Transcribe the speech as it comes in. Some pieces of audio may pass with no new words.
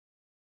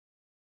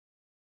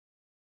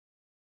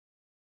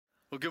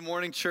Well, good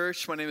morning,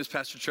 church. My name is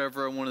Pastor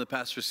Trevor. I'm one of the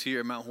pastors here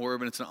at Mount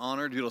Horeb, and it's an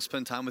honor to be able to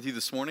spend time with you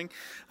this morning.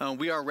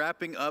 We are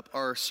wrapping up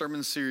our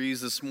sermon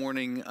series this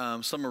morning,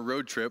 Summer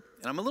Road Trip,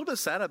 and I'm a little bit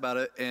sad about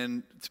it,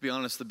 and to be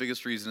honest, the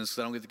biggest reason is because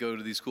I don't get to go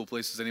to these cool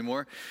places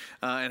anymore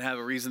and have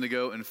a reason to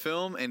go and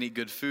film and eat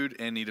good food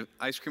and eat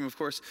ice cream, of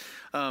course.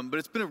 But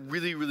it's been a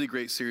really, really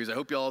great series. I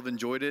hope you all have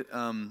enjoyed it.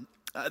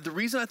 The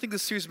reason I think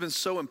this series has been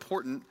so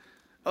important...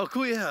 Oh,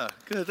 cool, yeah.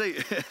 Good, thank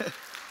you.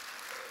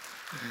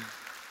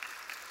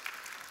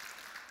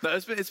 No,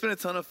 it's been a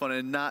ton of fun,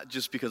 and not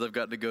just because I've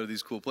gotten to go to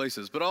these cool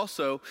places, but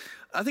also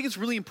I think it's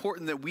really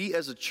important that we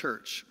as a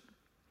church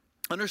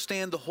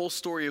understand the whole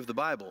story of the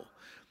Bible,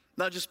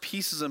 not just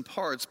pieces and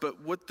parts,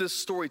 but what this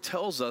story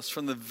tells us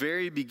from the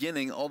very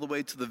beginning all the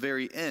way to the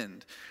very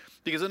end.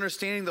 Because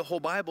understanding the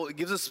whole Bible, it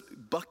gives us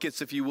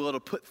buckets, if you will,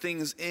 to put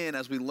things in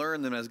as we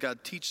learn them, as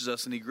God teaches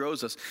us and He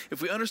grows us.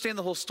 If we understand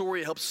the whole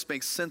story, it helps us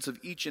make sense of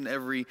each and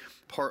every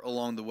part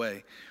along the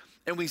way.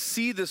 And we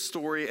see this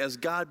story as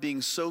God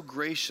being so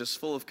gracious,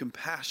 full of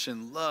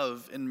compassion,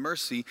 love, and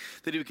mercy,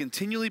 that He would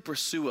continually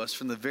pursue us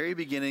from the very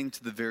beginning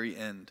to the very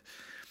end.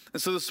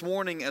 And so this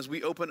morning, as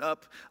we open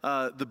up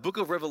the book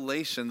of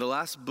Revelation, the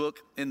last book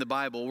in the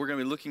Bible, we're going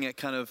to be looking at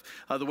kind of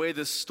the way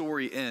this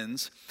story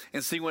ends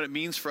and seeing what it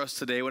means for us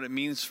today, what it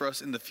means for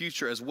us in the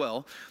future as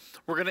well.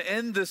 We're going to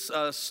end this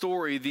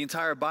story, the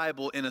entire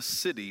Bible, in a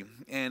city.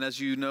 And as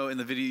you know in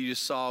the video you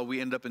just saw,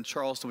 we end up in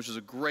Charleston, which is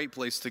a great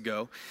place to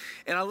go.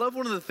 And I love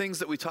one of the things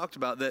that we talked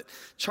about, that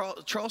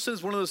Charleston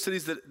is one of those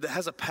cities that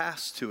has a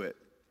past to it.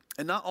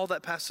 And not all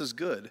that past is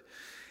good.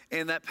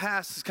 And that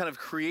past has kind of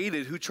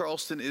created who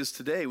Charleston is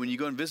today. When you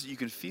go and visit, you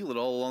can feel it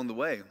all along the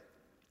way.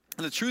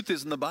 And the truth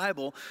is, in the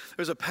Bible,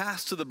 there's a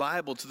past to the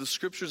Bible, to the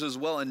scriptures as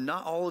well, and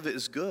not all of it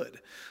is good.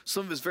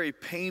 Some of it is very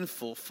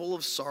painful, full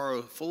of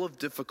sorrow, full of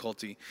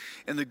difficulty.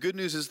 And the good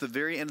news is, the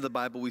very end of the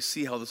Bible, we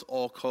see how this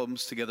all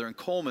comes together and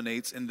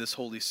culminates in this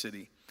holy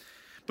city.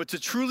 But to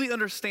truly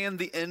understand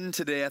the end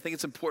today, I think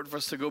it's important for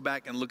us to go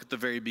back and look at the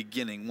very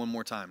beginning one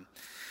more time.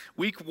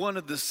 Week 1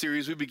 of this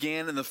series, we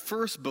began in the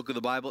first book of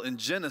the Bible, in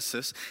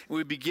Genesis, and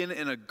we begin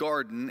in a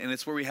garden, and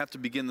it's where we have to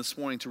begin this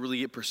morning to really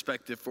get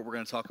perspective for what we're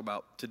going to talk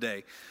about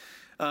today.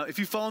 If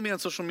you follow me on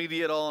social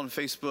media at all, on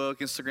Facebook,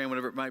 Instagram,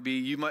 whatever it might be,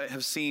 you might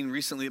have seen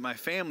recently that my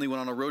family went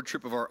on a road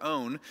trip of our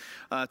own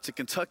to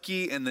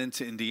Kentucky and then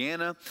to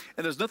Indiana.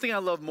 And there's nothing I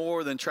love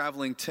more than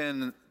traveling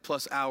 10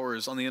 plus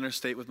hours on the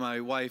interstate with my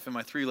wife and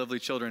my 3 lovely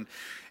children.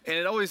 And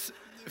it always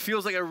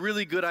feels like a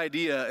really good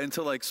idea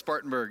until like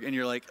Spartanburg, and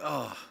you're like,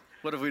 oh,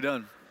 what have we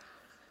done?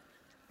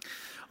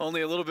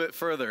 Only a little bit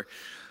further.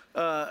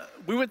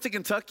 We went to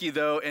Kentucky,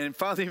 though, and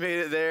finally made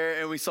it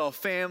there, and we saw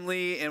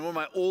family, and one of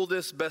my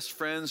oldest best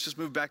friends just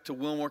moved back to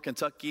Wilmore,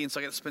 Kentucky, and so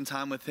I got to spend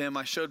time with him.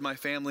 I showed my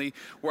family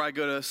where I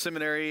go to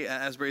seminary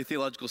at Asbury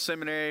Theological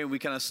Seminary, and we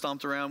kind of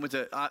stomped around, went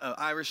to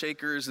Irish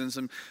Acres and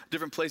some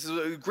different places. It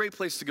was a great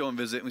place to go and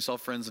visit, and we saw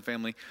friends and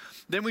family.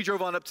 Then we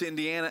drove on up to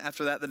Indiana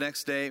after that the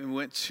next day, and we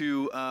went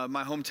to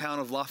my hometown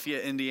of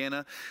Lafayette,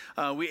 Indiana.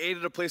 We ate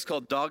at a place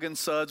called Dog and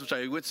Suds, which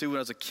I went to when I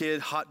was a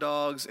kid, hot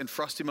dogs and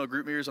Frosty Mug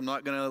root beers. I'm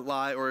not going to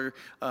lie or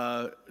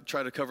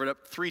try to cover it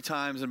up 3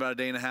 times in about a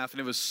day and a half, and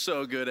it was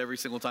so good every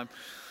single time.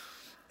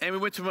 And we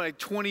went to my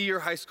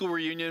 20-year high school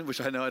reunion, which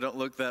I know I don't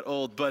look that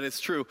old, but it's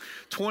true.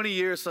 20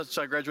 years since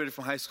I graduated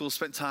from high school,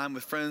 spent time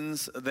with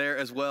friends there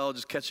as well,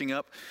 just catching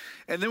up.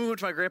 And then we went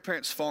to my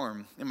grandparents'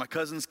 farm, and my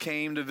cousins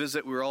came to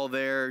visit. We were all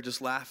there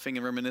just laughing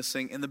and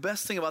reminiscing. And the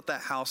best thing about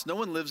that house, no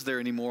one lives there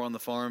anymore on the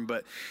farm,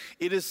 but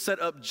it is set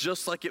up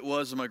just like it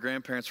was when my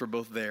grandparents were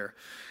both there.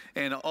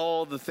 And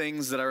all the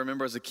things that I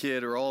remember as a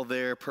kid are all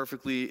there,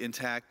 perfectly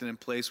intact and in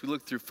place. We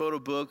looked through photo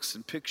books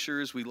and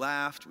pictures. We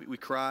laughed. We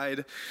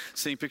cried,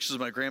 seeing pictures of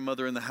my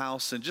grandmother in the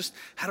house, and just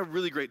had a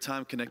really great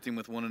time connecting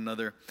with one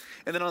another.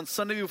 And then on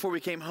Sunday before we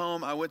came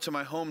home, I went to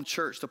my home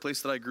church, the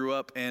place that I grew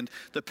up. And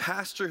the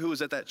pastor who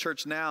is at that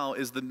church now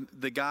is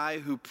the guy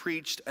who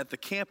preached at the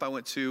camp I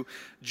went to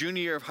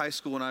junior year of high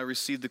school when I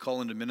received the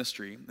call into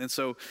ministry. And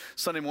so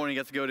Sunday morning, I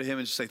got to go to him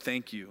and just say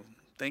thank you.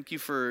 Thank you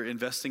for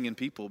investing in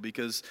people,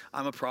 because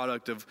I'm a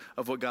product of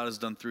what God has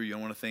done through you.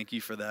 I want to thank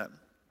you for that.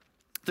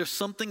 There's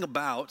something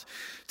about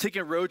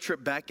taking a road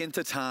trip back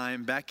into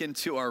time, back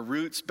into our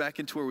roots, back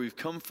into where we've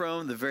come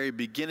from, the very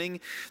beginning,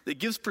 that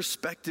gives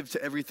perspective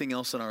to everything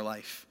else in our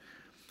life.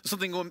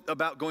 Something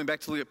about going back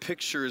to look at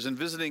pictures and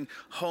visiting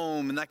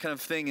home and that kind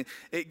of thing.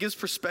 It gives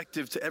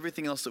perspective to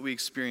everything else that we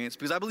experience,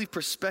 because I believe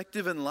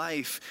perspective in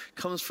life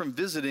comes from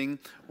visiting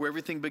where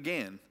everything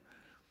began.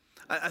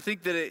 I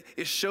think that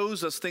it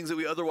shows us things that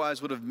we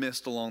otherwise would have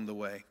missed along the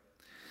way.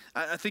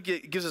 I think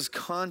it gives us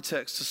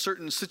context to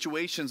certain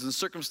situations and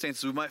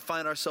circumstances we might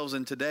find ourselves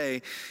in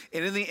today.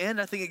 And in the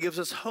end, I think it gives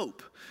us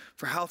hope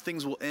for how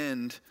things will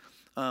end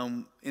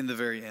in the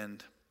very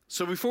end.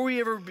 So before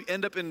we ever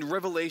end up in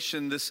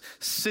Revelation, this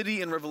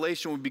city in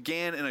Revelation, we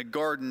began in a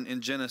garden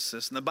in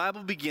Genesis. And the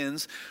Bible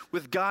begins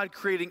with God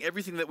creating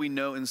everything that we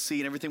know and see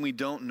and everything we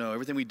don't know,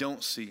 everything we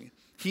don't see.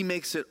 He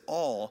makes it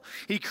all.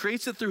 He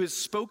creates it through his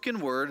spoken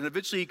word, and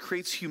eventually he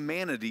creates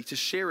humanity to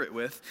share it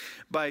with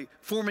by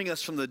forming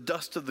us from the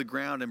dust of the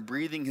ground and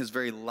breathing his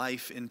very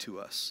life into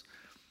us.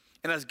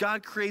 And as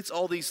God creates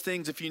all these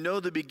things, if you know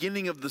the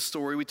beginning of the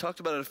story, we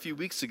talked about it a few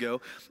weeks ago,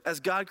 as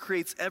God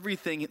creates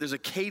everything, there's a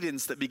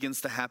cadence that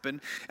begins to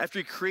happen. After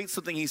he creates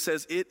something, he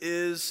says, it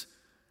is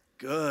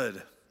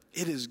good.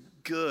 It is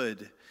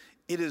good.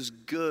 It is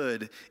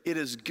good. It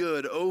is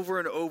good. Over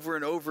and over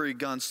and over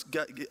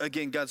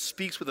again, God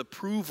speaks with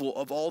approval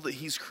of all that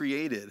he's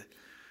created.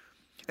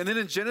 And then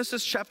in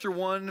Genesis chapter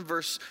 1,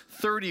 verse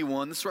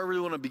 31, this is where I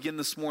really want to begin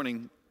this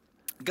morning.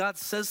 God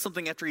says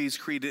something after he's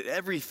created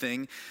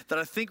everything that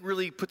I think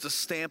really puts a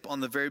stamp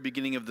on the very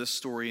beginning of this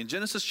story. In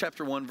Genesis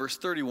chapter 1, verse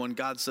 31,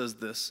 God says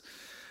this: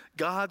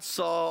 God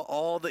saw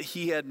all that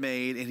he had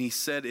made, and he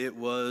said it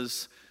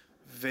was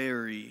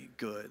very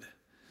good.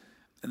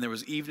 And there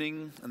was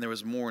evening and there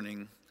was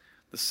morning,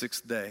 the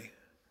sixth day.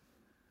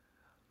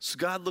 So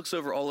God looks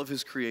over all of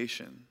his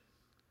creation,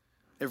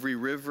 every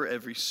river,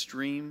 every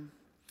stream,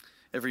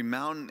 every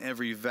mountain,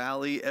 every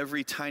valley,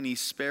 every tiny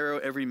sparrow,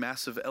 every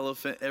massive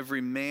elephant,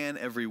 every man,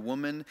 every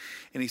woman,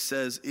 and he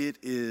says, it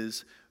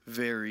is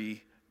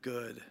very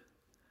good.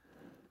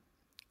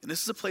 And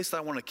this is a place that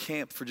I want to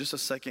camp for just a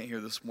second here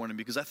this morning,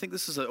 because I think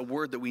this is a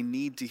word that we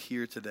need to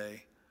hear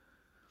today.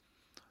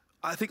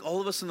 I think all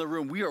of us in the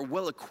room, we are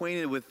well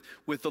acquainted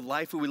with the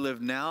life that we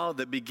live now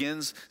that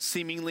begins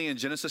seemingly in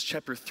Genesis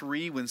chapter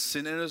 3 when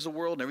sin enters the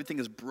world and everything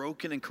is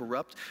broken and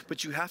corrupt.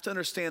 But you have to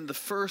understand the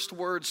first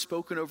word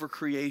spoken over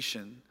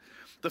creation,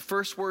 the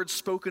first word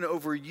spoken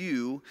over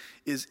you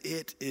is,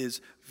 it is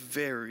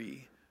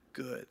very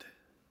good.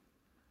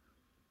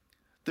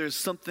 There's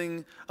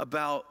something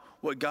about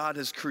what God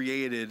has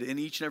created in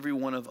each and every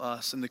one of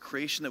us and the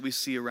creation that we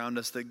see around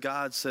us that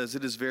God says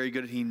it is very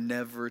good, and he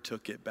never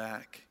took it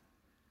back.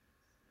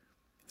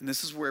 And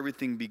this is where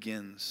everything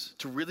begins.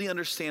 To really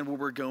understand where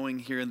we're going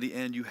here in the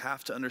end, you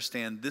have to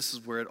understand this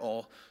is where it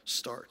all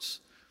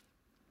starts.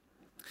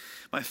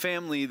 My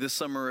family this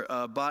summer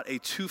bought a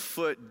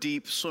 2-foot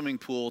deep swimming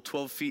pool,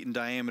 12 feet in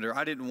diameter.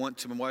 I didn't want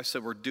to. My wife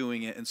said we're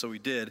doing it, and so we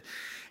did.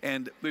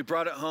 And we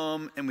brought it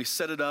home, and we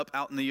set it up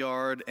out in the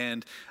yard.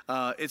 And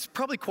it's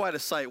probably quite a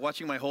sight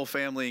watching my whole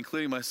family,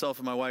 including myself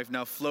and my wife,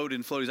 now float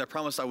in floaties. I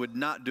promised I would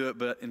not do it,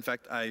 but in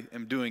fact, I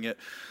am doing it.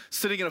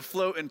 Sitting in a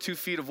float in 2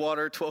 feet of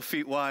water, 12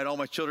 feet wide, all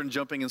my children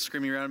jumping and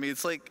screaming around me.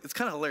 It's kind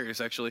of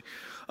hilarious, actually.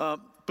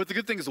 But the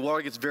good thing is the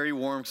water gets very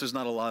warm because there's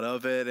not a lot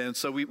of it. And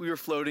so we were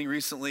floating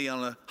recently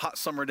on a hot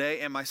summer day,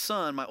 and my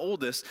son, my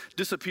oldest,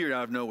 disappeared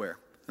out of nowhere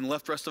and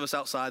left the rest of us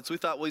outside. So we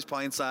thought, well, he's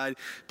probably inside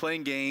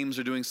playing games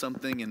or doing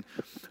something. And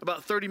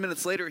about 30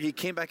 minutes later, he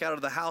came back out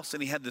of the house,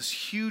 and he had this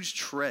huge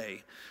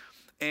tray.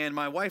 And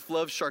my wife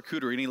loves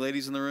charcuterie. Any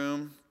ladies in the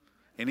room?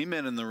 Any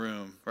men in the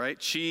room, right?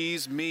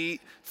 Cheese,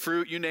 meat,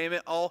 fruit, you name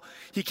it, all.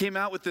 He came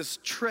out with this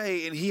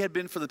tray, and he had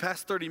been for the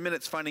past 30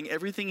 minutes finding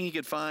everything he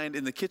could find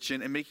in the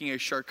kitchen and making a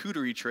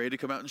charcuterie tray to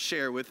come out and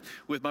share with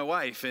my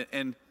wife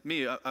and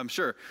me, I'm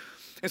sure.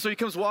 And so he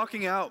comes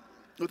walking out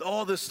with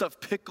all this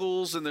stuff,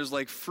 pickles, and there's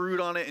like fruit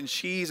on it and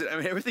cheese. I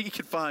mean, everything he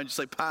could find, just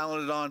like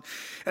piling it on.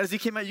 And as he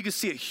came out, you could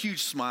see a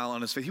huge smile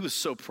on his face. He was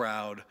so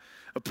proud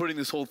of putting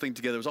this whole thing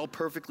together. It was all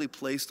perfectly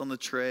placed on the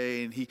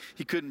tray, and he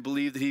couldn't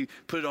believe that he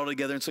put it all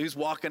together. And so he's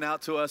walking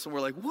out to us, and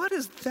we're like, what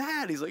is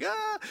that? He's like,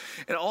 ah.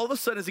 And all of a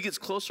sudden, as he gets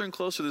closer and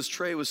closer, this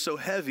tray was so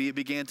heavy, it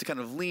began to kind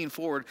of lean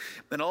forward.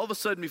 And all of a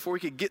sudden, before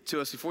he could get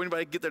to us, before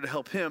anybody could get there to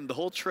help him, the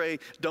whole tray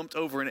dumped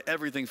over, and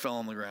everything fell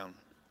on the ground.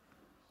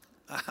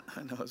 I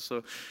know,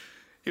 so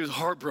he was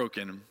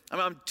heartbroken.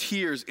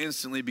 Tears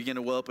instantly began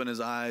to well up in his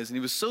eyes. And he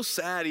was so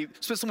sad. He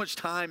spent so much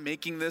time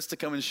making this to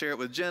come and share it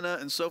with Jenna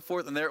and so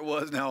forth. And there it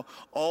was now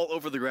all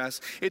over the grass.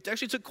 It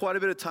actually took quite a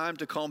bit of time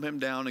to calm him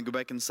down and go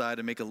back inside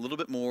and make a little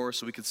bit more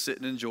so we could sit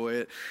and enjoy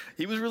it.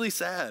 He was really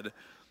sad.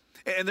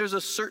 And there's a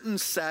certain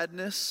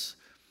sadness,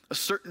 a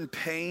certain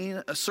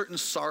pain, a certain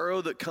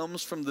sorrow that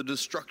comes from the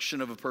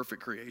destruction of a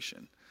perfect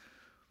creation.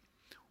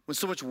 When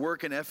so much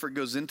work and effort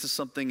goes into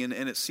something and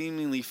it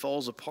seemingly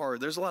falls apart,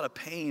 there's a lot of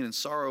pain and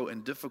sorrow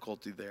and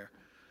difficulty there.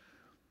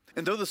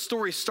 And though the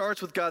story starts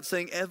with God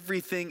saying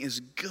everything is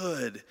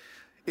good,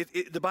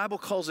 the Bible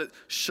calls it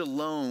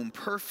shalom,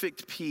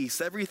 perfect peace,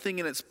 everything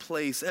in its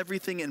place,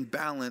 everything in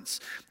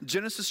balance.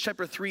 Genesis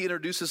chapter 3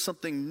 introduces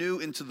something new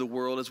into the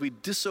world as we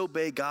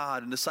disobey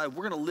God and decide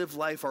we're going to live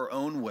life our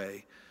own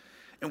way.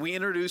 And we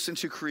introduce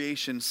into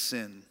creation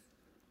sin.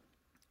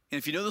 And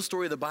if you know the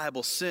story of the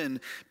Bible,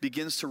 sin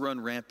begins to run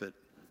rampant,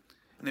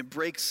 and it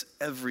breaks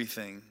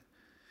everything.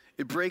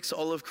 It breaks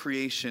all of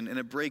creation, and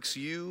it breaks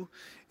you,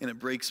 and it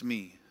breaks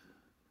me.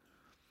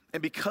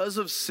 And because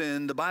of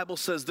sin, the Bible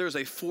says there's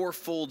a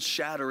fourfold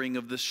shattering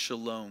of this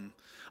shalom,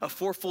 a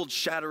fourfold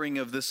shattering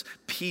of this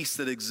peace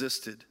that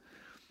existed.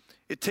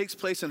 It takes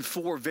place in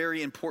 4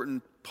 very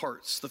important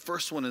parts. The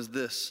first one is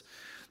this: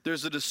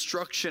 there's a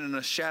destruction and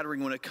a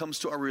shattering when it comes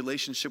to our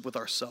relationship with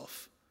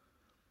ourselves.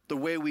 The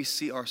way we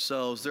see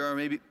ourselves. There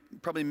are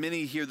probably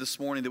many here this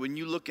morning that when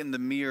you look in the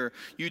mirror,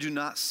 you do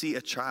not see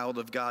a child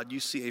of God, you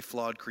see a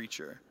flawed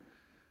creature.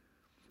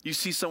 You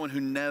see someone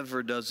who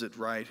never does it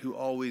right, who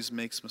always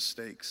makes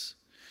mistakes.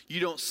 You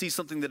don't see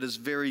something that is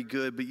very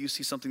good, but you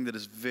see something that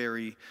is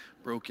very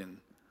broken.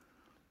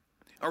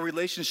 Our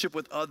relationship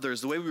with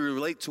others, the way we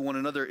relate to one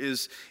another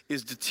is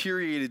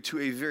deteriorated to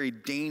a very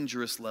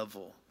dangerous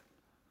level.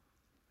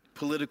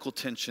 Political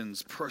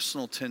tensions,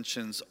 personal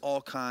tensions,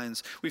 all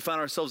kinds. We find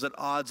ourselves at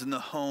odds in the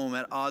home,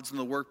 at odds in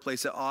the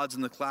workplace, at odds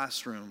in the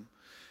classroom.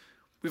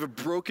 We have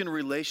a broken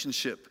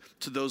relationship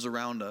to those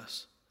around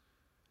us.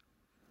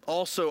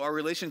 Also, our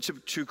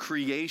relationship to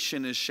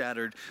creation is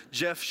shattered.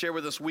 Jeff shared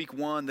with us week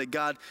 1 that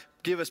God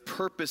gave us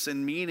purpose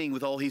and meaning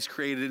with all he's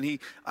created, and he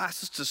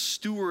asked us to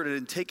steward it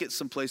and take it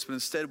someplace, but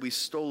instead we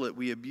stole it,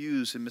 we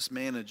abuse and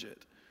mismanage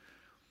it.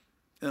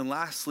 And then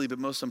lastly, but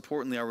most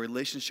importantly, our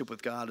relationship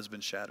with God has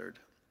been shattered.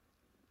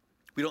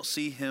 We don't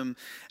see him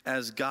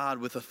as God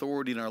with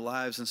authority in our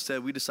lives.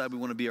 Instead, we decide we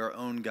want to be our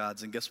own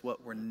gods, and guess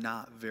what? We're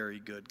not very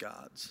good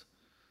gods.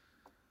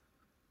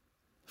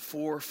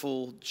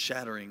 Fourfold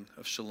shattering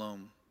of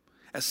shalom.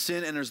 As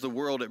sin enters the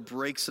world, it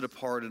breaks it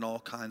apart in all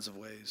kinds of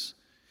ways.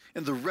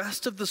 And the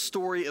rest of the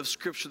story of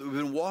Scripture that we've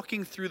been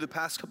walking through the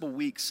past couple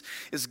weeks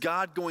is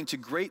God going to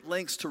great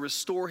lengths to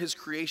restore his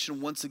creation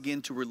once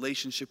again to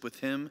relationship with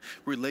him,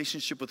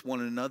 relationship with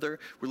one another,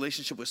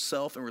 relationship with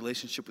self, and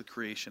relationship with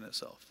creation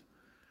itself.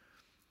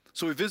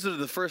 So we visited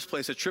the first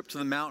place, a trip to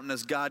the mountain,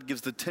 as God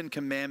gives the 10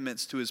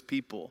 commandments to his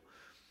people.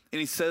 And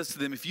he says to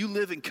them, if you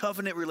live in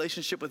covenant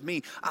relationship with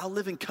me, I'll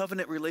live in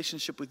covenant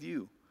relationship with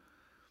you.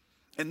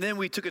 And then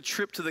we took a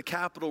trip to the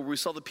Capitol where we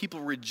saw the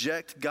people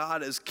reject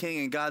God as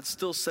king, and God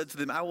still said to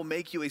them, I will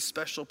make you a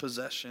special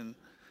possession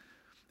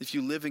if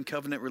you live in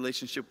covenant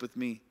relationship with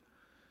me.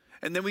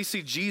 And then we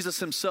see Jesus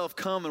himself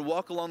come and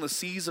walk along the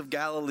seas of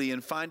Galilee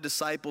and find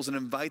disciples and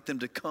invite them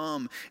to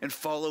come and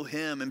follow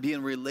him and be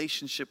in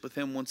relationship with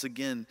him once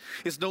again.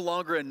 It's no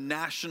longer a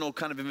national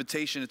kind of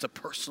invitation, it's a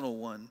personal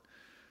one.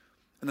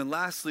 And then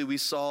lastly, we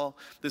saw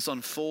this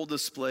on full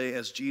display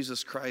as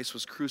Jesus Christ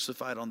was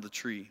crucified on the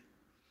tree.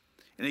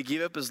 And he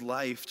gave up his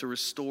life to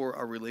restore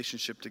our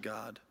relationship to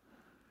God,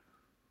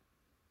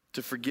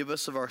 to forgive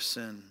us of our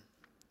sin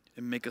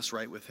and make us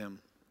right with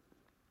him.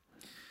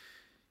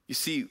 You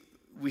see,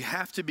 we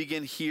have to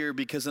begin here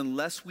because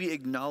unless we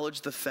acknowledge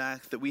the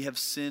fact that we have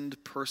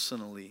sinned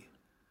personally,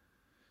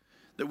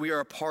 that we are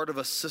a part of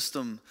a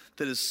system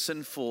that is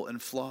sinful and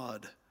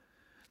flawed,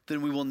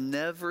 then we will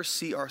never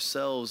see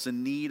ourselves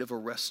in need of a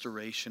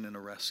restoration and a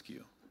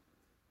rescue.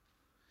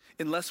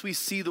 Unless we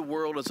see the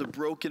world as a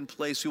broken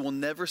place, we will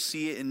never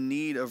see it in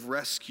need of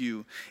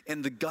rescue.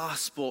 And the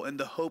gospel and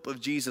the hope of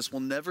Jesus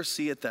will never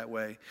see it that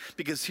way.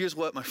 Because here's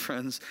what, my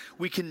friends,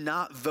 we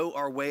cannot vote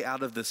our way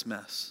out of this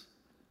mess.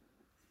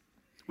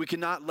 We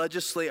cannot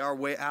legislate our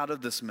way out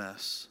of this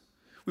mess.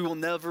 We will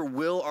never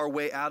will our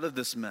way out of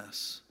this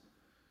mess.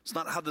 It's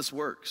not how this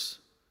works.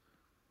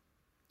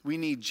 We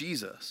need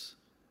Jesus.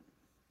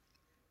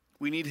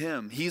 We need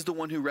him. He's the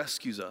one who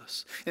rescues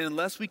us. And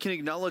unless we can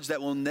acknowledge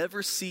that, we'll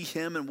never see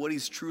him and what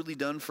he's truly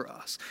done for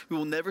us. We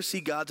will never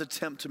see God's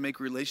attempt to make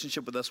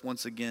relationship with us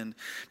once again.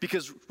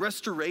 Because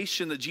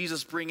restoration that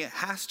Jesus brings, it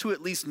has to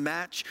at least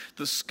match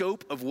the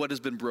scope of what has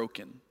been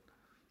broken.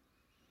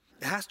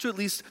 It has to at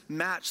least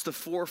match the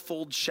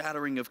fourfold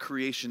shattering of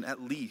creation,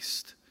 at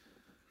least.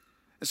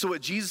 And so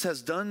what Jesus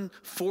has done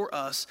for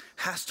us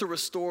has to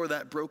restore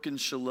that broken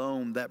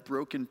shalom, that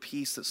broken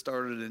peace that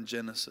started in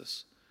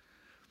Genesis.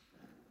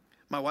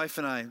 My wife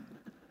and I,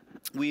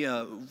 we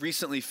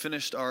recently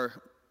finished our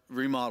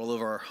remodel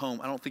of our home.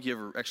 I don't think you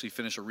ever actually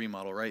finish a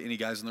remodel, right? Any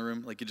guys in the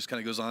room? Like it just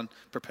kind of goes on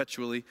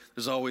perpetually.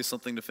 There's always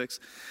something to fix.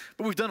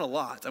 But we've done a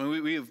lot. I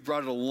mean, we have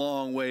brought it a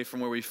long way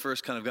from where we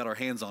first kind of got our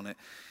hands on it.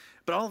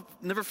 But I'll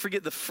never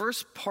forget the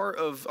first part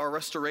of our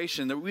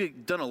restoration that we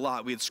had done a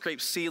lot. We had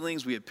scraped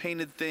ceilings, we had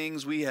painted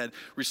things, we had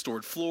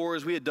restored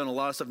floors, we had done a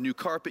lot of stuff, new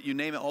carpet, you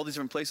name it, all these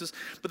different places.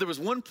 But there was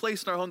one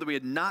place in our home that we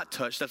had not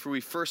touched. That's where we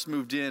first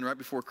moved in right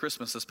before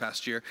Christmas this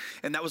past year,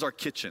 and that was our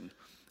kitchen.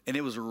 And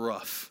it was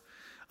rough.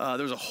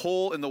 There was a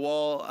hole in the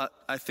wall.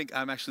 I think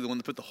I'm actually the one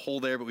that put the hole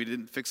there, but we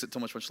didn't fix it till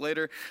much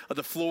later.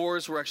 The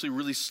floors were actually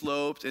really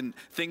sloped, and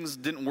things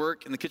didn't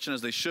work in the kitchen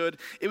as they should.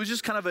 It was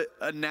just kind of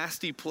a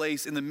nasty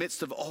place in the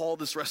midst of all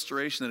this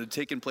restoration that had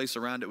taken place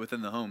around it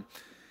within the home.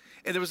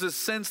 And there was this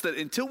sense that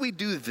until we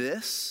do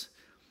this,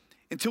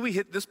 until we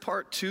hit this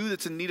part too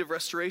that's in need of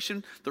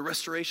restoration, the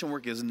restoration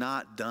work is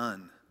not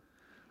done.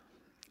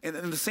 And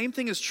the same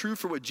thing is true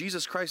for what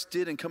Jesus Christ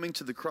did in coming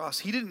to the cross.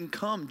 He didn't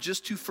come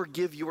just to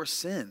forgive your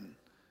sin.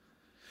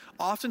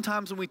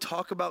 Oftentimes when we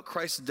talk about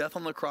Christ's death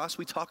on the cross,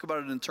 we talk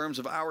about it in terms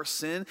of our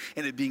sin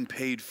and it being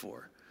paid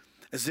for,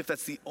 as if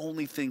that's the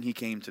only thing he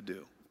came to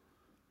do.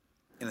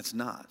 And it's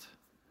not.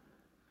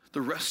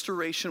 The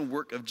restoration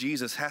work of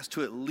Jesus has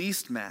to at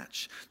least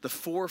match the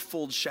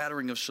fourfold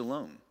shattering of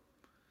shalom.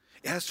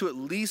 It has to at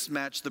least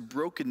match the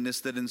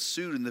brokenness that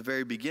ensued in the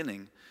very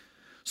beginning.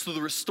 So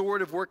the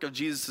restorative work of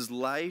Jesus'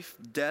 life,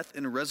 death,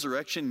 and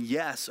resurrection,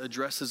 yes,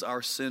 addresses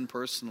our sin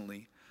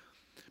personally.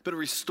 but it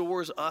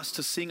restores us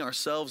to seeing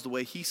ourselves the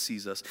way he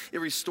sees us. It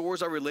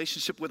restores our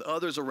relationship with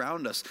others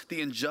around us,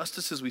 the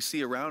injustices we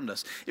see around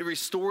us. It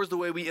restores the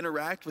way we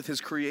interact with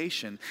his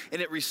creation,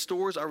 and it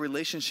restores our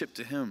relationship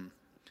to him.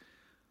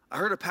 I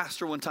heard a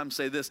pastor one time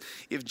say this: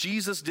 if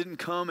Jesus didn't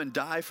come and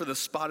die for the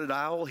spotted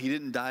owl, he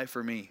didn't die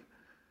for me.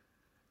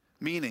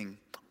 Meaning,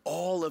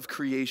 all of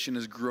creation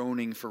is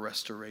groaning for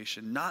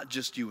restoration, not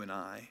just you and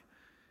I.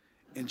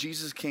 And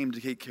Jesus came to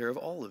take care of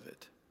all of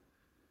it.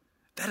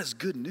 That is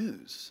good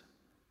news.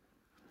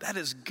 That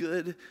is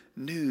good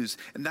news.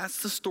 And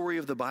that's the story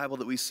of the Bible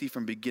that we see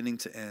from beginning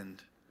to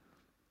end.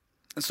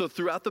 And so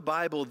throughout the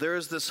Bible, there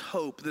is this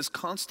hope, this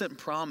constant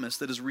promise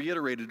that is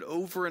reiterated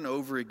over and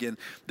over again,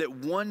 that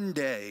one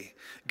day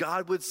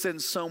God would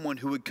send someone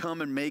who would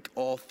come and make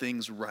all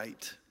things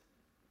right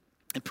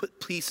and put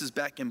pieces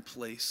back in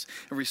place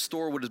and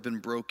restore what has been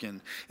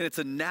broken. And it's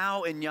a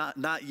now and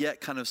not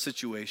yet kind of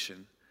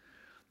situation.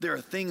 There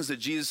are things that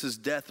Jesus'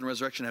 death and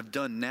resurrection have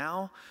done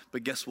now,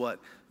 but guess what?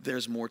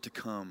 There's more to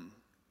come.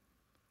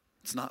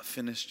 It's not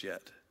finished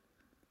yet.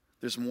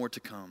 There's more to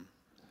come.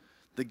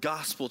 The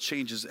gospel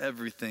changes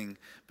everything,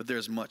 but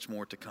there's much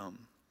more to come.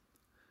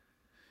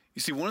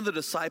 You see, one of the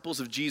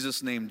disciples of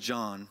Jesus named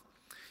John,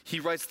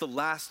 he writes the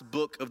last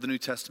book of the New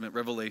Testament,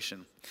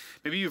 Revelation.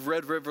 Maybe you've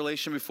read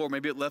Revelation before.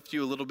 Maybe it left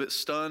you a little bit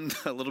stunned,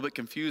 a little bit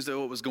confused at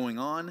what was going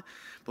on.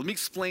 But let me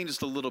explain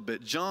just a little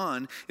bit.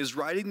 John is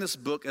writing this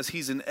book as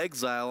he's in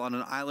exile on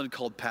an island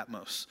called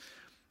Patmos.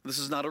 This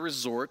is not a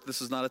resort.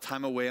 This is not a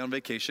time away on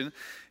vacation.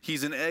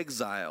 He's in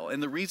exile.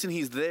 And the reason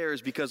he's there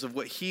is because of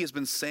what he has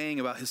been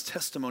saying about his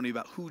testimony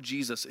about who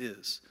Jesus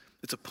is.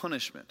 It's a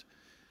punishment.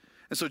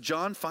 And so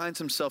John finds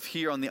himself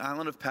here on the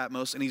island of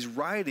Patmos, and he's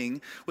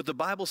writing what the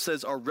Bible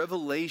says are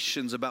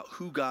revelations about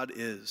who God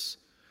is.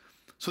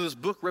 So this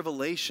book,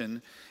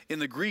 Revelation, in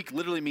the Greek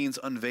literally means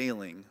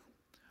unveiling.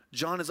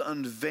 John is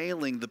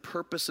unveiling the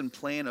purpose and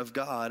plan of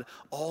God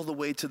all the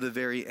way to the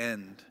very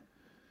end.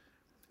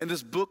 And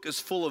this book is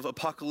full of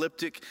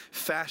apocalyptic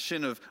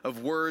fashion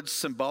of words,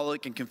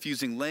 symbolic and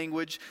confusing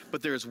language,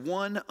 but there is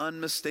one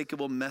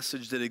unmistakable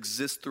message that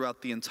exists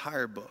throughout the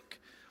entire book.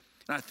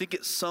 And I think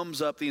it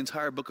sums up the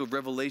entire book of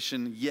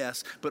Revelation,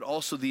 yes, but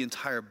also the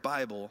entire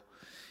Bible.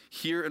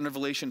 Here in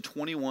Revelation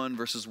 21,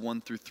 verses 1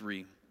 through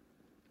 3. I'm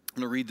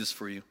going to read this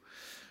for you.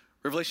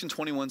 Revelation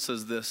 21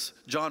 says this.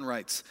 John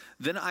writes,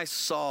 "Then I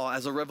saw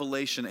as a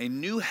revelation a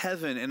new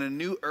heaven and a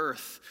new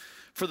earth.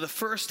 For the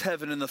first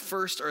heaven and the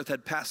first earth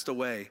had passed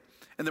away,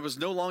 and there was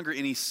no longer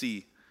any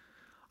sea.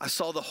 I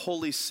saw the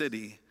holy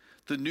city,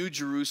 the new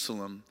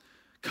Jerusalem,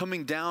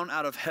 coming down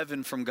out of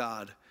heaven from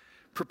God,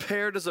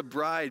 prepared as a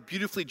bride,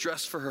 beautifully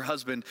dressed for her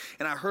husband.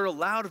 And I heard a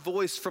loud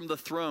voice from the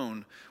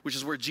throne," which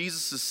is where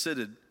Jesus is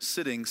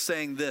sitting,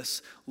 saying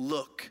this,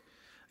 "Look,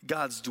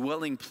 God's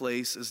dwelling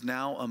place is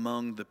now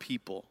among the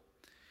people,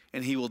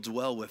 and he will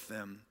dwell with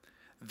them.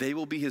 They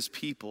will be his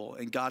people,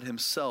 and God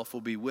himself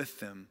will be with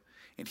them,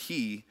 and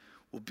he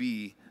will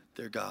be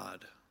their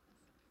God."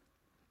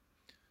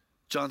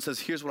 John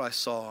says, here's what I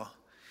saw.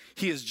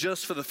 He has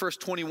just, for the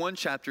first 21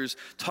 chapters,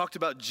 talked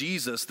about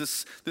Jesus,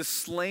 this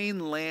slain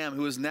lamb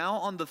who is now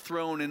on the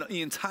throne, and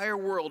the entire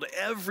world,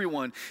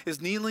 everyone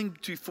is kneeling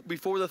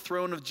before the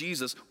throne of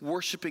Jesus,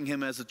 worshiping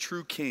him as a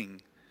true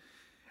king.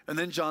 And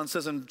then John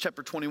says in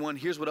chapter 21,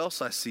 here's what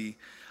else I see.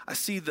 I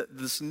see that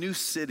this new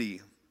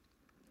city,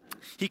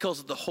 he calls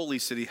it the holy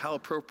city. How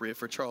appropriate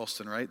for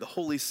Charleston, right? The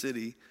holy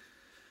city,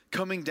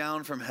 coming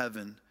down from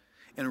heaven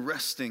and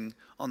resting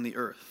on the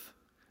earth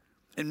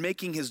and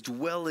making his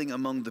dwelling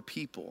among the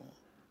people.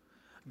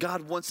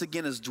 God once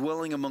again is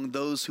dwelling among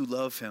those who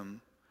love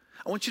him.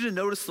 I want you to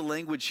notice the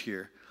language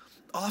here.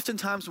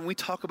 Oftentimes when we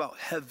talk about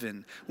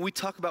heaven, when we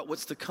talk about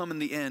what's to come in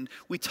the end,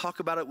 we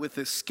talk about it with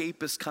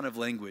escapist kind of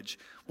language.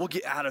 We'll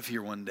get out of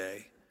here one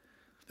day.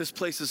 This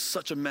place is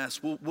such a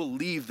mess. We'll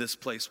leave this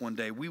place one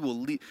day. We will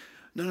leave.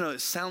 No,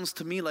 it sounds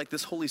to me like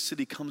this holy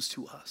city comes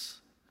to us.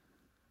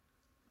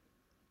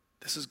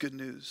 This is good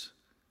news.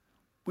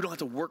 We don't have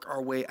to work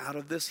our way out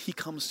of this. He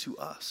comes to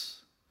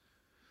us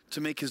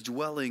to make his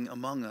dwelling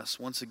among us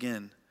once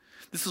again.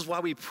 This is why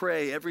we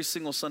pray every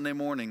single Sunday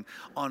morning,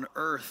 on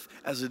earth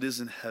as it is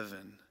in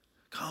heaven.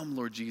 Come,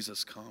 Lord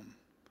Jesus, come.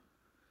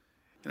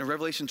 And in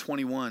Revelation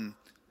 21,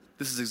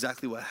 this is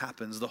exactly what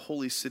happens. The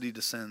holy city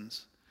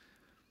descends.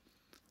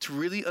 To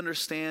really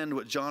understand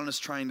what John is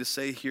trying to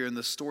say here in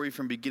the story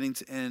from beginning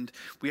to end,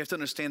 we have to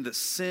understand that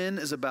sin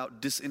is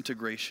about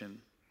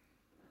disintegration.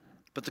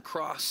 But the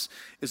cross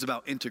is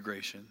about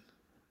integration.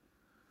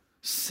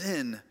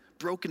 Sin,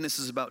 brokenness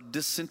is about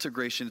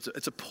disintegration.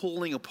 It's a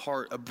pulling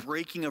apart, a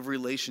breaking of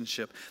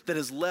relationship that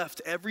has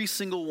left every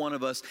single one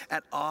of us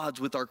at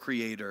odds with our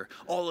Creator.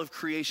 All of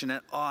creation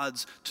at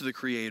odds to the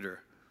Creator.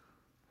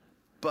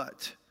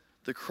 But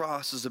the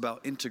cross is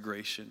about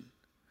integration,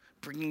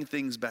 bringing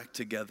things back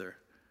together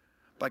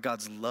by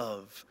God's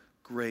love,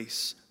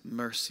 grace,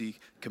 mercy,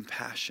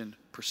 compassion,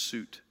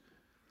 pursuit.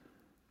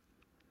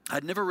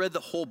 I'd never read the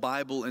whole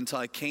Bible until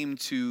I came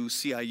to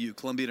CIU,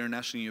 Columbia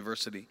International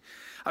University.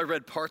 I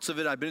read parts of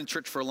it. I'd been in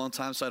church for a long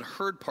time, so I'd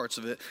heard parts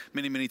of it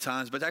many, many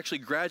times. But to actually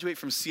graduate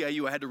from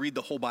CIU, I had to read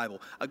the whole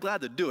Bible. I'm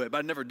glad to do it, but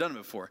I'd never done it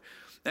before.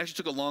 It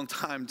actually took a long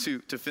time to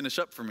finish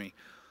up for me.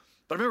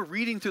 But I remember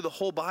reading through the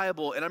whole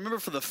Bible, and I remember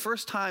for the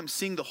first time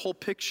seeing the whole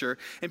picture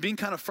and being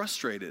kind of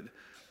frustrated.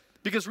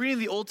 Because reading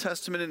the Old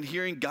Testament and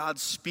hearing God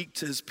speak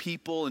to his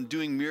people and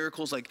doing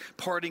miracles like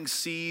parting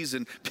seas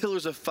and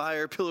pillars of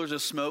fire, pillars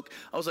of smoke,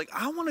 I was like,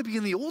 I want to be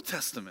in the Old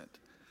Testament.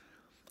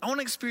 I want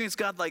to experience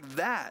God like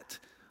that.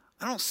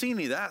 I don't see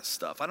any of that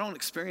stuff. I don't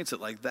experience it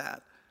like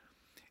that.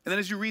 And then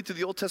as you read through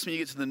the Old Testament,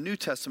 you get to the New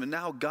Testament.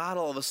 Now God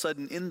all of a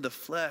sudden in the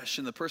flesh,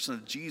 in the person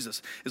of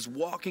Jesus, is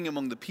walking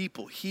among the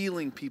people,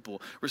 healing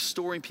people,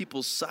 restoring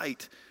people's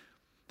sight.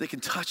 They can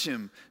touch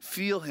him,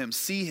 feel him,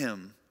 see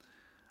him.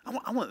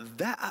 I want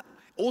that.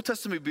 Old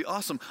Testament would be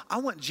awesome. I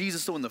want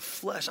Jesus though in the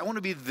flesh. I want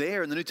to be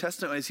there in the New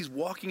Testament as he's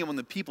walking among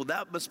the people.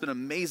 That must have been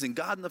amazing.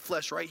 God in the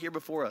flesh right here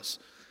before us.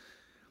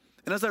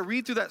 And as I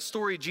read through that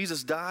story,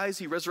 Jesus dies,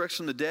 he resurrects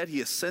from the dead,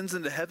 he ascends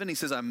into heaven. He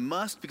says, I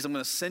must, because I'm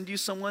going to send you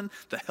someone,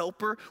 the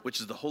helper, which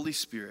is the Holy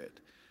Spirit.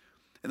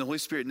 And the Holy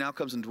Spirit now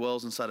comes and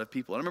dwells inside of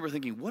people. And I remember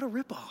thinking, what a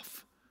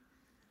ripoff.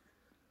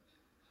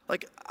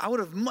 Like, I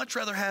would have much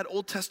rather had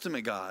Old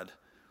Testament God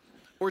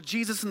or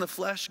Jesus in the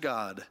flesh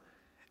God.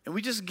 And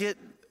we just get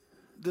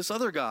this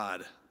other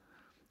God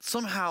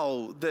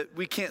somehow that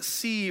we can't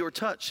see or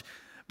touch.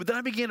 But then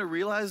I began to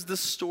realize this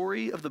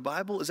story of the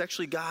Bible is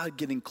actually God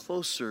getting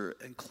closer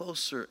and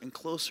closer and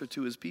closer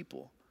to his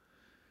people.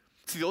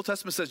 See, the Old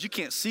Testament says you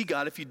can't see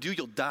God. If you do,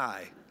 you'll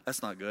die.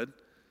 That's not good.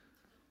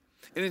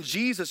 And in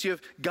Jesus, you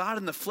have God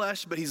in the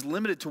flesh, but he's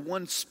limited to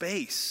one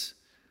space.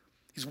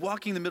 He's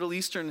walking the Middle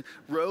Eastern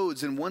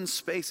roads in one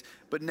space.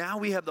 But now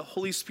we have the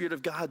Holy Spirit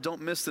of God,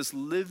 don't miss this,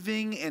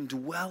 living and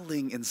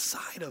dwelling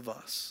inside of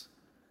us.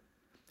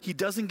 He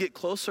doesn't get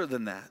closer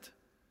than that.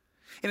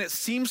 And it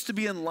seems to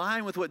be in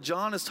line with what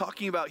John is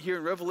talking about here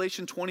in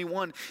Revelation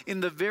 21.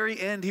 In the very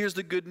end, here's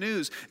the good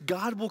news.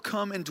 God will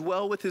come and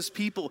dwell with his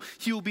people.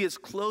 He will be as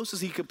close as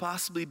he could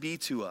possibly be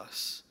to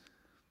us.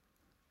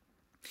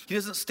 He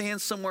doesn't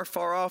stand somewhere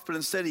far off, but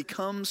instead he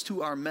comes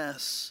to our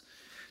mess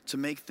to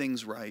make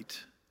things right.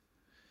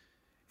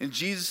 And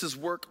Jesus'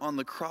 work on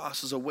the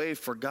cross is a way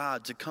for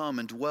God to come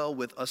and dwell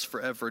with us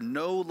forever.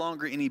 No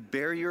longer any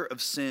barrier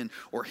of sin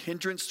or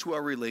hindrance to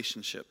our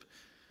relationship.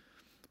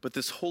 But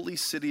this holy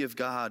city of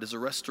God is a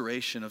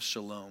restoration of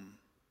shalom,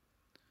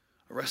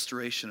 a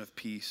restoration of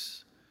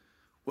peace.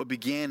 What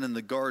began in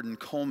the garden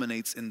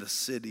culminates in the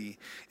city.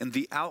 And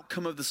the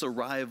outcome of this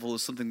arrival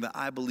is something that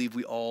I believe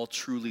we all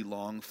truly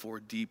long for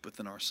deep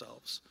within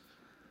ourselves.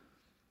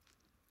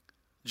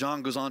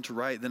 John goes on to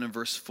write then in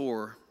verse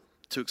 4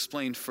 to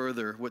explain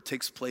further what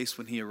takes place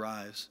when he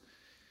arrives.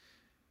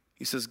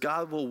 He says,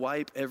 God will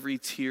wipe every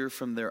tear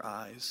from their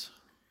eyes.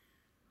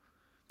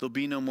 There'll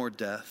be no more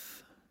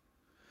death.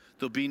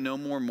 There'll be no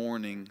more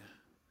mourning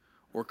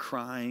or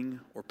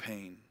crying or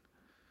pain.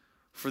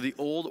 For the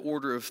old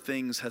order of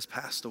things has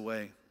passed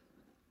away.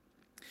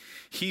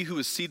 He who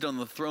is seated on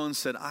the throne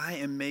said, I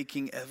am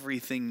making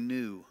everything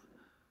new.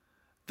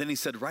 Then he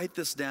said, write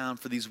this down,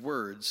 for these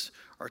words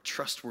are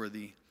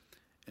trustworthy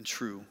and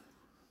true.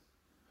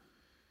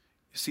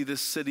 You see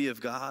this city of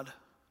God?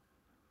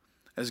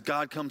 As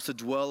God comes to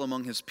dwell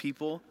among his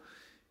people,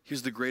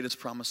 here's the greatest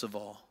promise of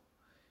all.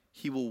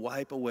 He will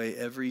wipe away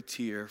every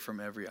tear from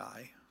every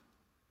eye.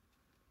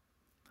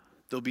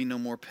 There'll be no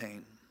more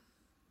pain,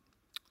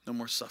 no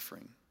more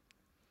suffering,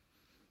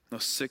 no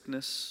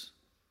sickness,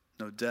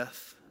 no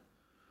death,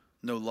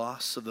 no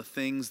loss of the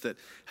things that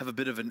have a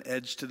bit of an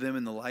edge to them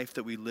in the life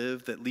that we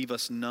live, that leave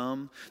us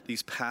numb,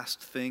 these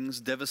past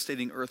things,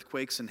 devastating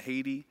earthquakes in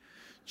Haiti,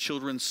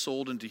 children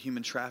sold into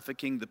human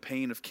trafficking, the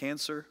pain of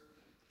cancer,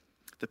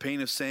 the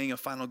pain of saying a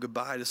final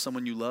goodbye to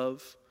someone you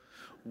love,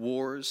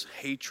 wars,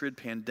 hatred,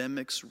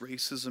 pandemics,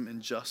 racism,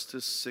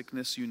 injustice,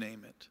 sickness, you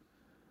name it.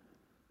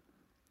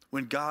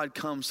 When God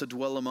comes to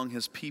dwell among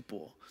his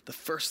people, the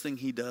first thing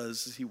he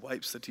does is he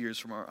wipes the tears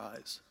from our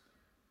eyes.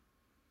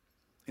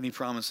 And he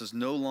promises,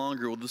 no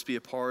longer will this be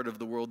a part of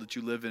the world that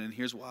you live in. And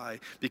here's why.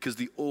 Because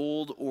the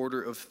old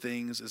order of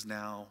things is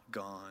now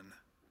gone.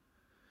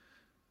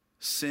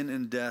 Sin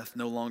and death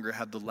no longer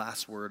have the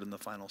last word and the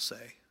final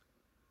say.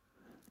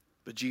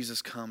 But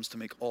Jesus comes to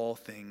make all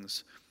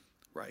things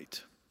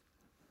right.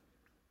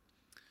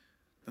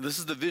 And this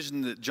is the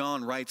vision that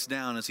John writes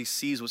down as he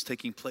sees what's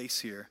taking place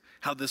here,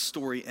 how this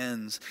story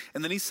ends.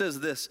 And then he says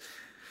this,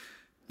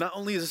 not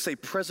only is this a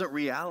present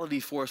reality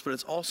for us, but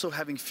it's also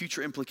having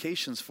future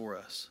implications for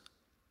us.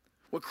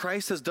 What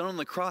Christ has done on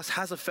the cross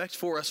has effect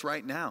for us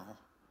right now.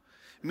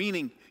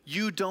 Meaning,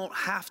 you don't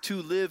have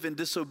to live in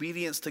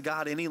disobedience to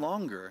God any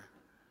longer.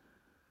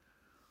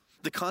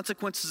 The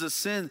consequences of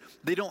sin,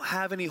 they don't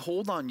have any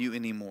hold on you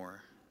anymore.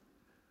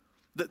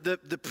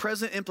 The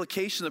present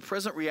implication, the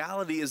present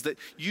reality is that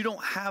you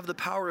don't have the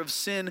power of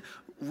sin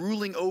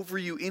ruling over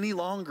you any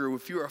longer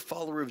if you are a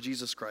follower of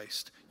Jesus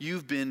Christ.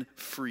 You've been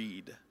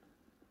freed.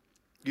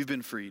 You've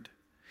been freed.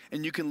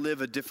 And you can live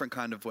a different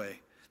kind of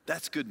way.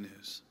 That's good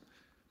news.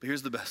 But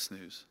here's the best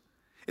news.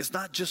 It's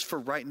not just for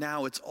right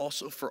now, it's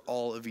also for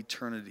all of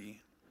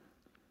eternity.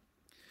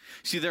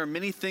 See, there are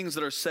many things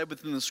that are said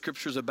within the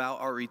scriptures about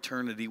our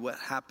eternity, what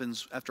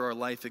happens after our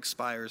life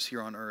expires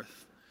here on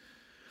earth.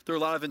 There are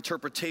a lot of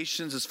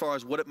interpretations as far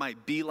as what it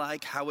might be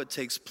like, how it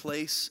takes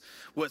place,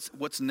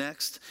 what's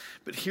next.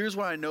 But here's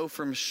what I know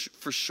for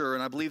sure,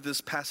 and I believe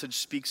this passage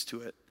speaks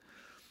to it.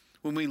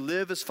 When we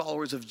live as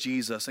followers of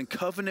Jesus in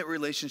covenant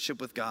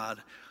relationship with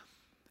God,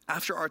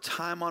 after our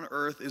time on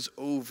earth is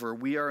over,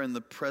 we are in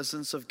the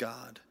presence of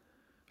God,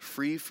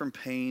 free from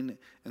pain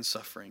and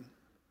suffering.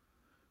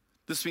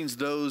 This means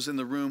those in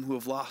the room who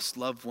have lost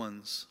loved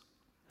ones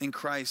in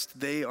Christ,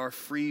 they are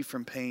free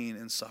from pain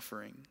and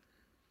suffering.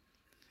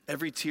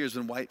 Every tear has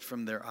been wiped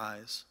from their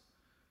eyes.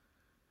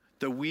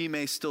 Though we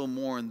may still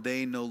mourn,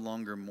 they no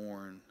longer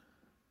mourn.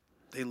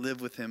 They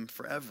live with him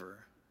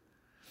forever.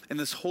 In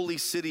this holy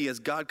city, as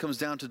God comes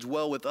down to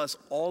dwell with us,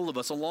 all of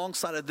us,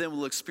 alongside of them,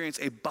 will experience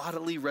a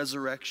bodily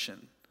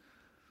resurrection.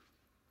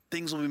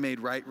 Things will be made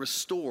right,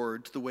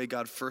 restored to the way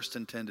God first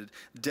intended.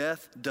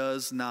 Death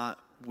does not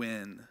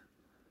win.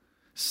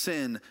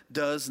 Sin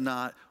does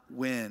not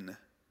win.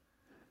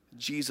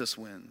 Jesus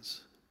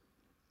wins.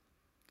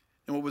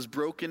 And what was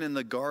broken in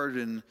the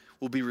garden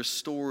will be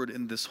restored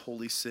in this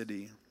holy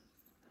city.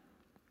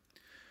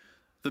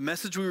 The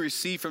message we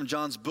receive from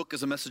John's book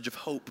is a message of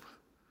hope.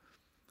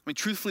 I mean,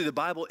 truthfully, the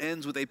Bible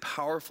ends with a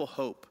powerful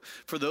hope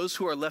for those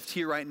who are left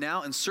here right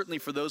now, and certainly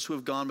for those who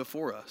have gone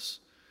before us.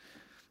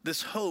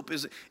 This hope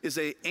is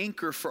an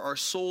anchor for our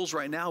souls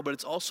right now, but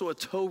it's also a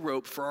tow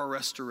rope for our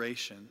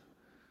restoration.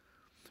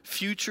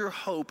 Future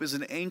hope is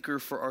an anchor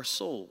for our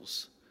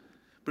souls,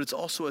 but it's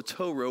also a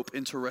tow rope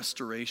into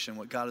restoration,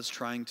 what God is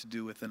trying to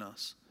do within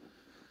us.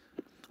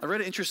 I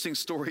read an interesting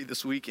story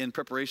this week in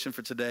preparation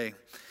for today,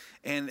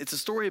 and it's a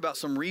story about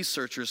some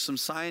researchers, some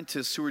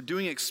scientists who were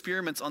doing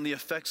experiments on the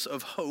effects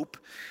of hope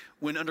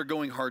when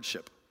undergoing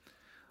hardship.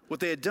 What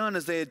they had done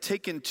is they had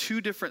taken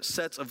two different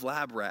sets of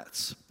lab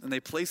rats, and they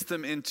placed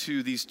them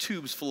into these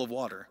tubes full of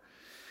water.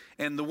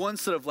 And the one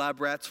set of lab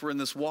rats were in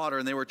this water,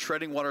 and they were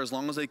treading water as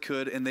long as they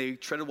could, and they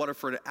treaded water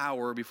for an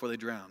hour before they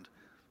drowned.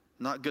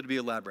 Not good to be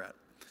a lab rat.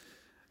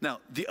 Now,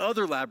 the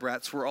other lab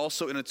rats were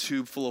also in a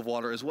tube full of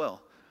water as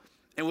well.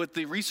 And what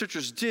the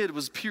researchers did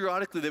was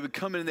periodically they would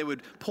come in and they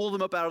would pull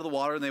them up out of the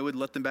water and they would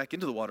let them back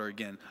into the water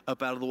again.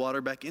 Up out of the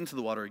water, back into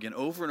the water again,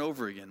 over and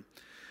over again.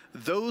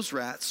 Those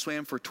rats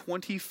swam for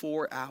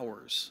 24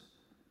 hours.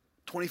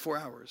 24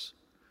 hours.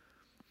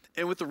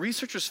 And what the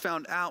researchers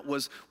found out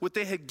was what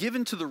they had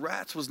given to the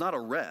rats was not a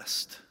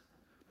rest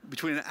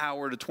between an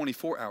hour to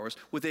 24 hours.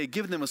 What they had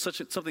given them was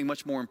something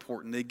much more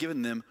important. They had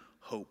given them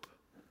hope.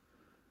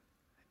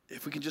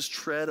 If we can just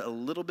tread a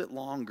little bit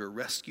longer,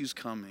 rescue's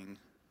coming.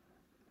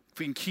 If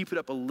we can keep it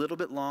up a little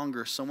bit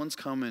longer, someone's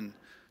coming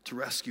to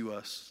rescue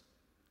us.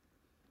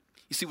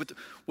 You see,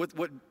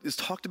 what is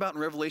talked about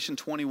in Revelation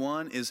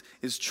 21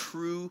 is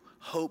true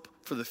hope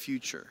for the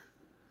future.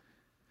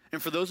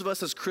 And for those of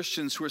us as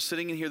Christians who are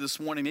sitting in here this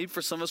morning, maybe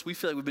for some of us, we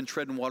feel like we've been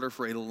treading water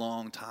for a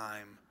long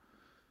time.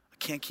 I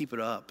can't keep it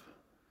up.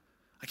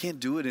 I can't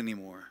do it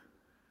anymore.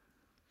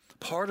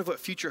 Part of what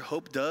future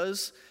hope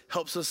does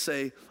helps us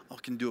say, I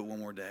can do it one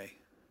more day.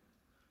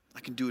 I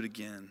can do it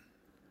again.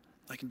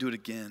 I can do it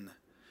again.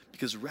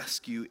 Because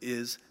rescue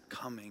is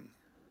coming.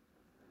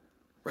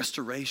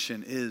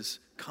 Restoration is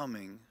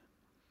coming.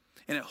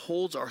 And it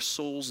holds our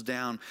souls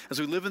down. As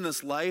we live in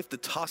this life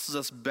that tosses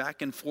us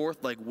back and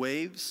forth like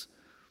waves,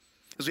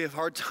 as we have a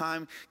hard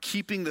time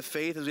keeping the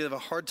faith, as we have a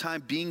hard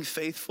time being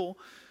faithful,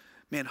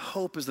 man,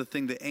 hope is the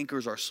thing that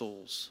anchors our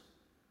souls.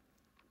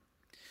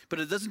 But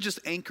it doesn't just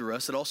anchor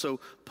us, it also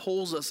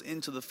pulls us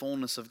into the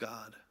fullness of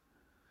God.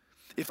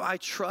 If I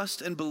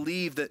trust and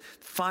believe that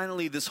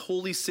finally this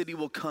holy city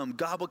will come,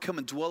 God will come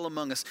and dwell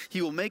among us,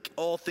 he will make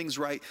all things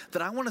right,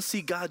 then I want to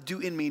see God do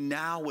in me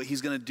now what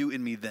he's going to do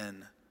in me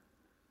then.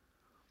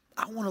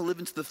 I want to live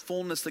into the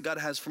fullness that God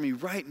has for me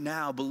right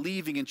now,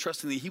 believing and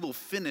trusting that he will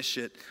finish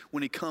it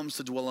when he comes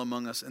to dwell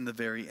among us in the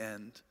very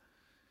end.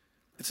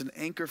 It's an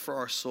anchor for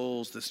our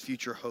souls, this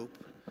future hope,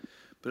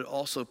 but it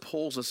also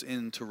pulls us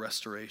into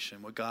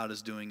restoration, what God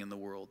is doing in the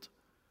world.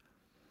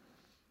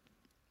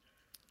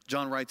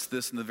 John writes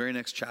this in the very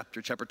next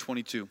chapter, chapter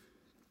 22,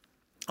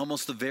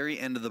 almost the very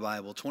end of the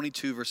Bible,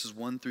 22 verses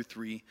 1 through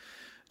 3.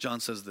 John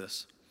says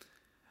this,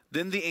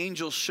 "Then the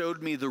angel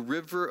showed me the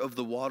river of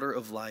the water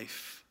of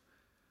life,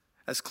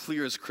 as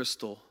clear as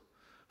crystal,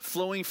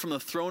 flowing from the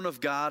throne of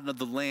God and of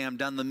the Lamb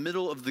down the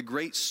middle of the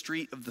great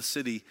street of the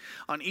city.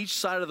 On each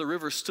side of the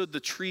river stood the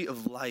tree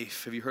of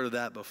life." Have you heard of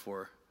that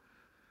before?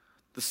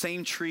 The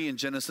same tree in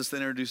Genesis that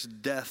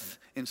introduced death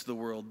into the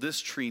world. This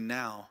tree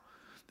now,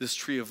 this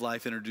tree of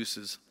life,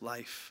 introduces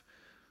life.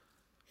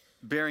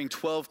 Bearing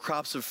 12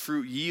 crops of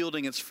fruit,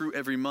 yielding its fruit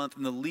every month,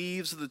 and the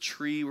leaves of the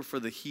tree were for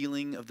the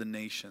healing of the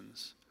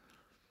nations.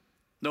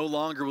 No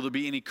longer will there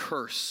be any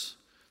curse.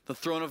 The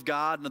throne of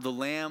God and of the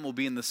Lamb will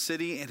be in the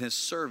city, and his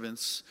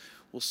servants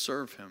will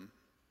serve him.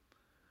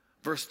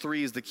 Verse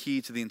 3 is the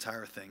key to the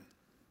entire thing.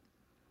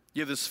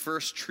 You have this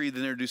first tree that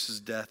introduces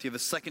death. You have a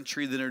second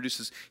tree that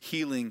introduces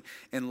healing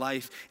and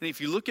life. And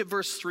if you look at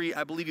verse 3,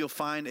 I believe you'll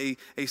find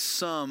a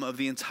sum of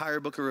the entire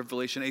book of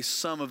Revelation, a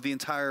sum of the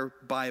entire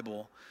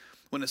Bible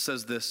when it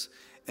says this,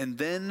 and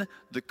then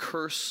the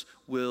curse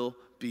will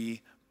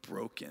be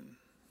broken.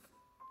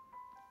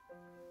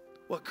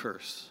 What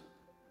curse?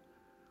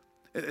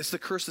 It's the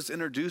curse that's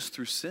introduced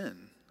through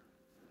sin.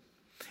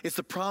 It's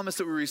the promise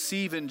that we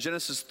receive in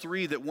Genesis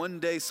 3 that one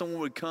day someone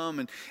would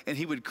come and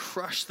he would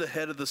crush the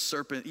head of the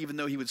serpent even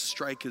though he would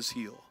strike his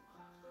heel.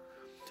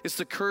 It's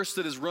the curse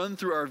that has run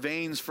through our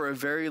veins for a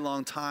very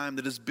long time,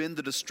 that has been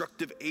the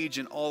destructive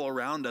agent all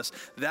around us.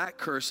 That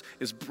curse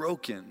is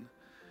broken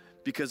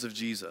because of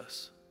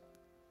Jesus.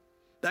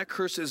 That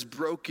curse is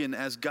broken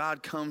as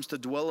God comes to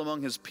dwell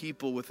among his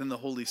people within the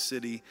holy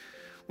city.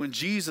 When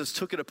Jesus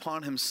took it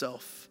upon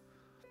himself,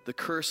 the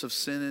curse of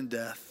sin and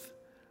death,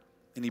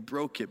 and he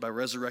broke it by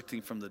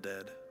resurrecting from the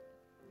dead.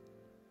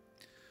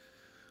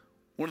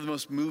 One of the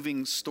most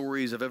moving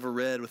stories I've ever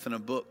read within a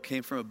book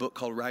came from a book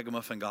called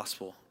Ragamuffin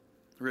Gospel,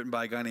 written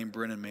by a guy named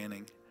Brennan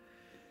Manning.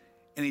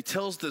 And he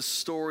tells this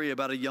story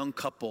about a young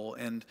couple,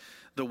 and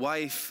the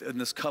wife in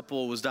this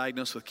couple was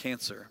diagnosed with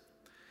cancer.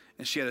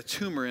 And she had a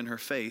tumor in her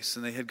face,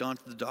 and they had gone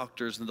to the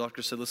doctors, and the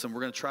doctor said, listen,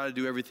 we're going to try to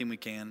do everything we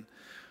can.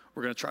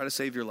 We're going to try to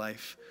save your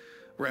life.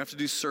 We're going to have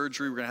to do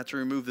surgery. We're going to have to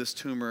remove this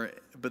tumor.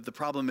 But the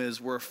problem is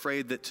we're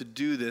afraid that to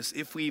do this,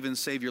 if we even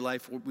save your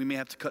life, we may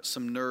have to cut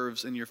some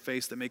nerves in your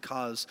face that may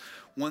cause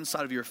one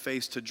side of your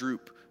face to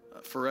droop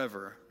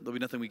forever. There'll be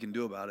nothing we can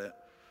do about it.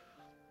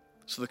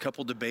 So the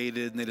couple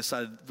debated, and they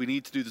decided we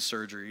need to do the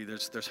surgery.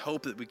 There's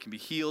hope that we can be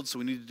healed, so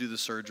we need to do the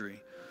surgery.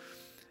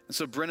 And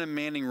so Brennan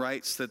Manning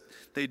writes that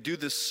they do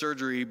this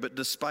surgery, but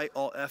despite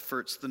all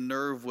efforts, the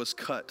nerve was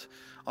cut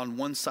on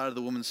one side of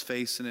the woman's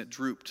face, and it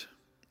drooped.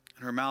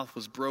 Her mouth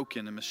was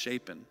broken and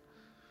misshapen.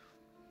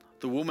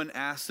 The woman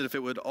asked if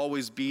it would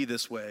always be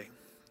this way.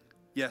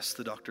 Yes,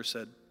 the doctor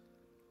said.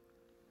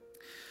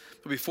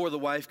 But before the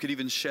wife could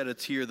even shed a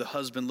tear, the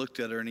husband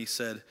looked at her and he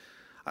said,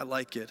 I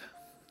like it.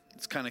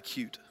 It's kind of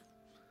cute.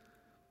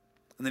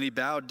 And then he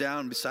bowed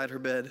down beside her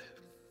bed,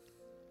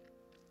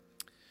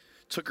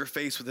 took her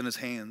face within his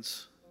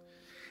hands.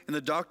 And the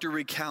doctor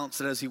recounts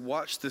that as he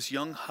watched this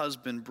young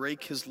husband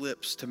break his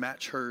lips to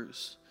match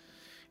hers,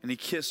 and he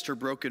kissed her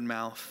broken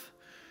mouth,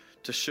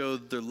 to show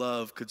that their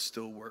love could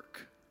still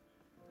work.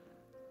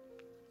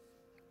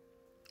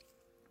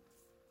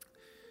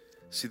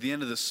 See, the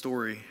end of this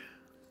story,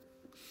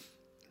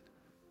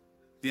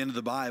 the end of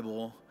the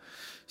Bible,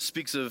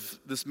 speaks of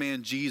this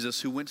man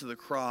Jesus who went to the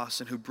cross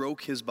and who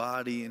broke his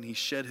body and he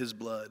shed his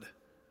blood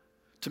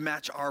to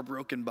match our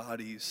broken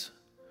bodies,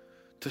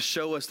 to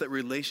show us that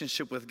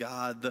relationship with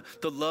God,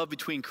 the love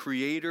between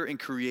creator and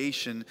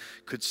creation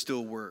could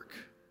still work.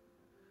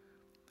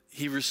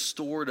 He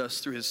restored us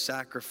through his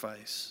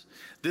sacrifice.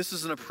 This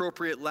is an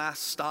appropriate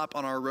last stop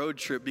on our road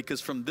trip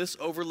because from this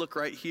overlook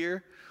right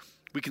here,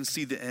 we can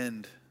see the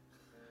end.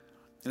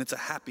 And it's a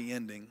happy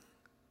ending.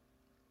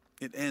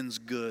 It ends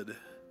good.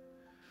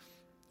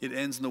 It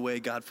ends in the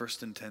way God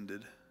first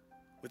intended,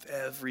 with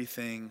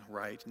everything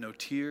right. No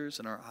tears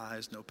in our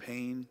eyes, no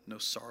pain, no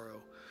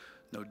sorrow,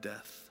 no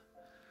death.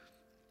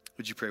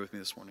 Would you pray with me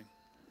this morning?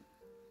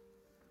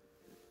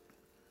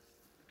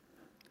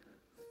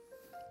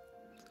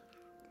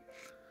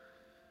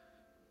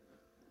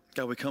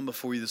 God, we come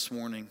before you this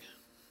morning.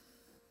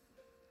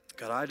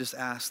 God, I just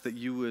ask that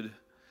you would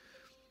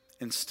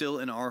instill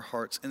in our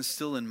hearts,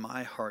 instill in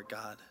my heart,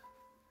 God,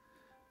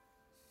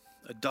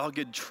 a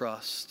dogged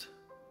trust,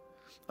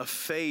 a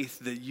faith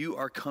that you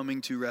are coming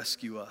to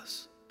rescue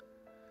us.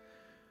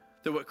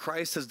 That what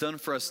Christ has done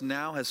for us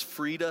now has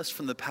freed us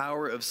from the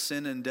power of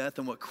sin and death,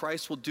 and what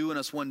Christ will do in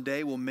us one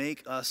day will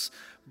make us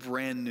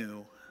brand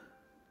new.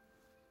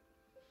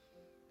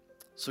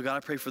 So God,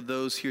 I pray for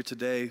those here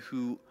today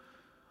who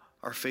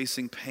are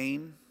facing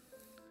pain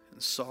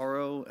and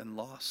sorrow and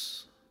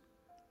loss,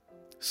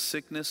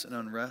 sickness and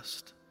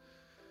unrest.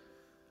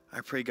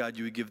 I pray, God,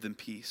 you would give them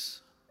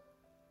peace.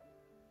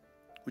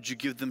 Would you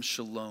give them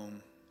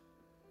shalom?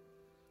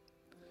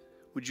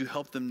 Would you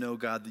help them know,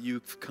 God, that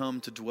you've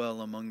come to dwell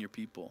among your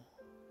people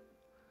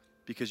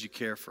because you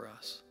care for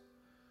us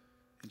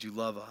and you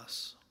love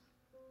us?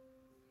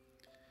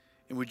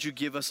 And would you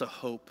give us a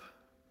hope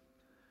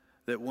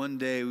that one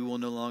day we will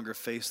no longer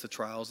face the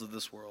trials of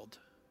this world,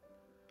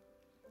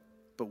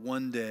 but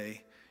one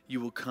day you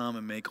will come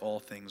and make all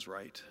things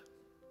right.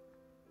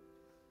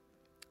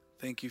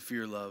 Thank you for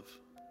your love.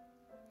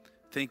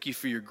 Thank you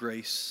for your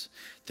grace.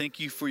 Thank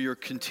you for your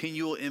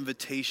continual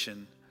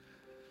invitation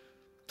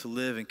to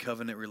live in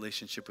covenant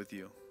relationship with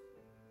you.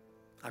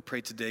 I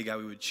pray today, God,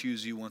 we would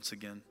choose you once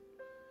again,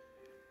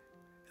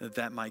 and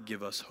that might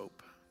give us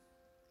hope.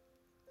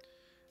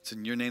 It's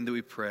in your name that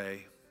we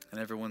pray, and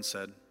everyone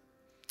said,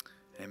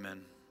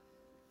 amen.